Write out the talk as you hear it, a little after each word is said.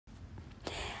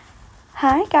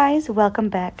Hi guys, welcome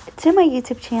back to my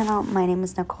YouTube channel. My name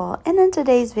is Nicole, and in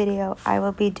today's video I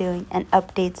will be doing an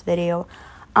updates video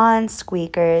on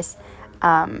Squeakers,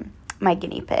 my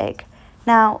guinea pig.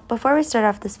 Now, before we start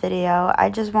off this video,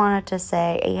 I just wanted to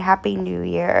say a happy new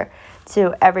year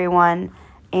to everyone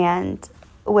and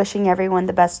wishing everyone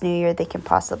the best new year they can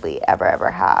possibly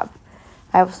ever have.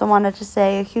 I also wanted to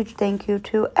say a huge thank you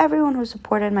to everyone who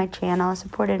supported my channel,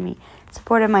 supported me,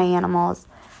 supported my animals.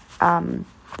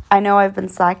 I know I've been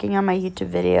slacking on my YouTube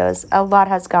videos. A lot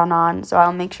has gone on, so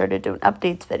I'll make sure to do an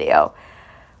updates video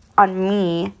on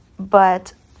me.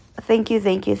 But thank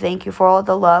you for all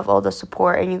the love, all the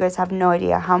support. And you guys have no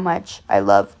idea how much I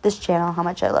love this channel, how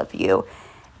much I love you,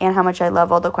 and how much I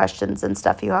love all the questions and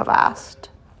stuff you have asked.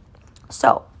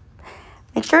 So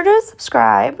make sure to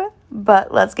subscribe,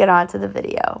 but let's get on to the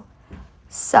video.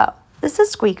 So this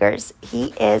is Squeakers. He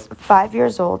is 5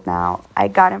 years old now. I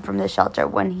got him from the shelter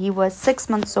when he was 6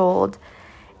 months old,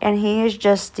 and he is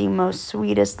just the most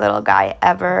sweetest little guy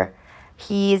ever.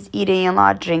 He's eating a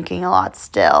lot, drinking a lot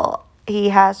still. He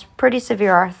has pretty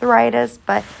severe arthritis,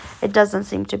 but it doesn't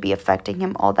seem to be affecting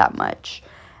him all that much.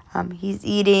 He's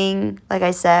eating, like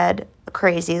I said,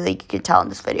 crazy. Like you can tell in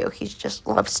this video, he just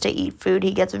loves to eat food.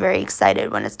 He gets very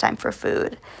excited when it's time for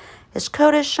food. His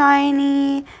coat is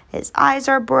shiny. His eyes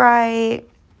are bright.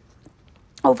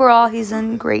 Overall, he's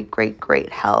in great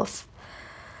health.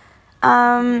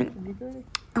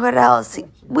 What else?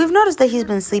 We've noticed that he's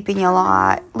been sleeping a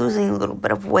lot, losing a little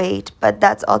bit of weight, but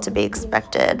that's all to be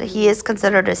expected. He is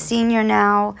considered a senior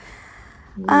now.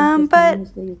 But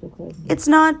it's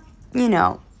not,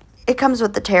 it comes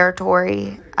with the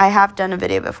territory. I have done a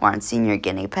video before on senior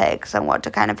guinea pigs and what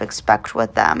to kind of expect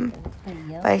with them.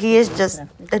 But he is just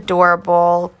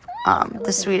adorable,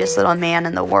 the sweetest little man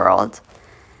in the world.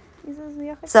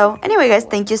 So anyway, guys,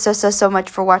 thank you so much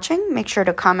for watching. Make sure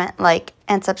to comment, like,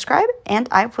 and subscribe, and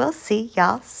I will see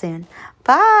y'all soon.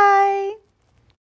 Bye!